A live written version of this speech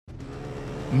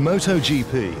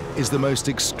MotoGP is the most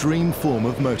extreme form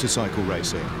of motorcycle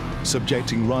racing,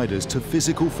 subjecting riders to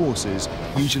physical forces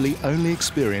usually only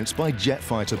experienced by jet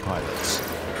fighter pilots.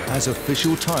 As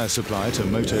official tyre supplier to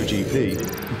MotoGP,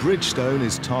 Bridgestone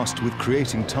is tasked with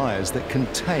creating tyres that can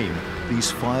tame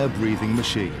these fire-breathing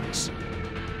machines.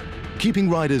 Keeping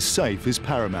riders safe is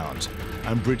paramount,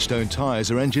 and Bridgestone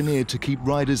tyres are engineered to keep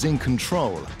riders in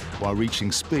control while reaching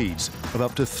speeds of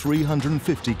up to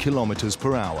 350 kilometers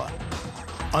per hour.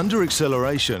 Under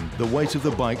acceleration, the weight of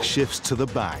the bike shifts to the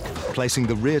back, placing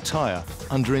the rear tyre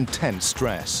under intense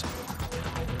stress.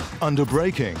 Under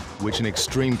braking, which in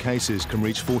extreme cases can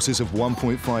reach forces of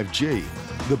 1.5 G,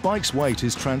 the bike's weight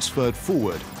is transferred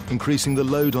forward, increasing the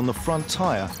load on the front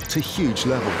tyre to huge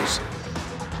levels.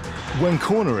 When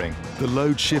cornering, the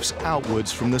load shifts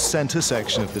outwards from the centre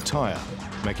section of the tyre,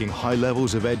 making high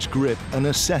levels of edge grip a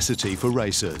necessity for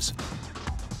racers.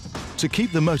 To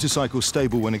keep the motorcycle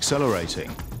stable when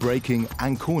accelerating, braking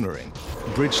and cornering,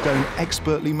 Bridgestone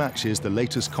expertly matches the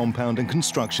latest compound and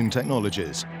construction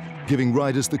technologies, giving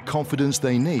riders the confidence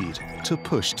they need to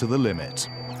push to the limit.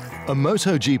 A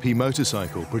MotoGP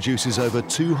motorcycle produces over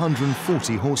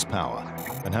 240 horsepower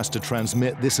and has to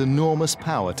transmit this enormous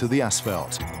power to the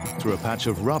asphalt through a patch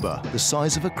of rubber the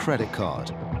size of a credit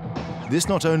card. This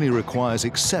not only requires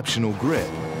exceptional grip,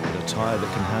 a tyre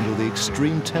that can handle the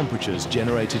extreme temperatures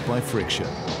generated by friction.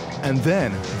 And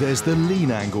then there's the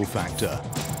lean angle factor.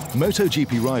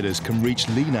 MotoGP riders can reach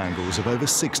lean angles of over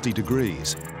 60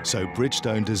 degrees, so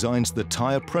Bridgestone designs the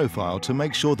tyre profile to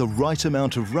make sure the right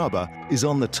amount of rubber is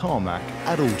on the tarmac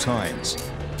at all times.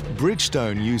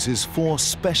 Bridgestone uses 4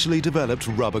 specially developed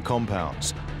rubber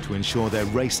compounds to ensure their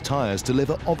race tyres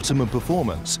deliver optimum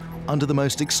performance under the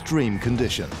most extreme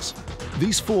conditions.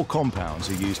 These 4 compounds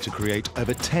are used to create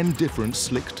over 10 different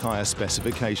slick tyre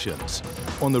specifications.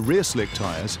 On the rear slick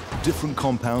tyres, different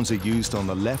compounds are used on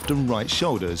the left and right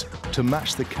shoulders to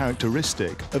match the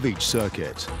characteristic of each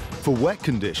circuit. For wet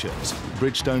conditions,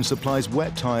 Bridgestone supplies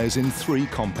wet tyres in 3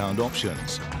 compound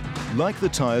options. Like the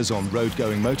tyres on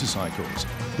road-going motorcycles,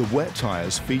 the wet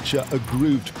tyres feature a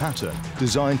grooved pattern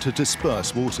designed to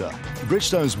disperse water.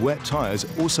 Bridgestone's wet tyres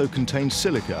also contain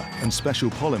silica and special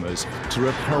polymers to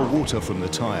repel water from the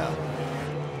tyre.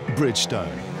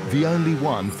 Bridgestone, the only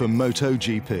one for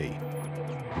MotoGP.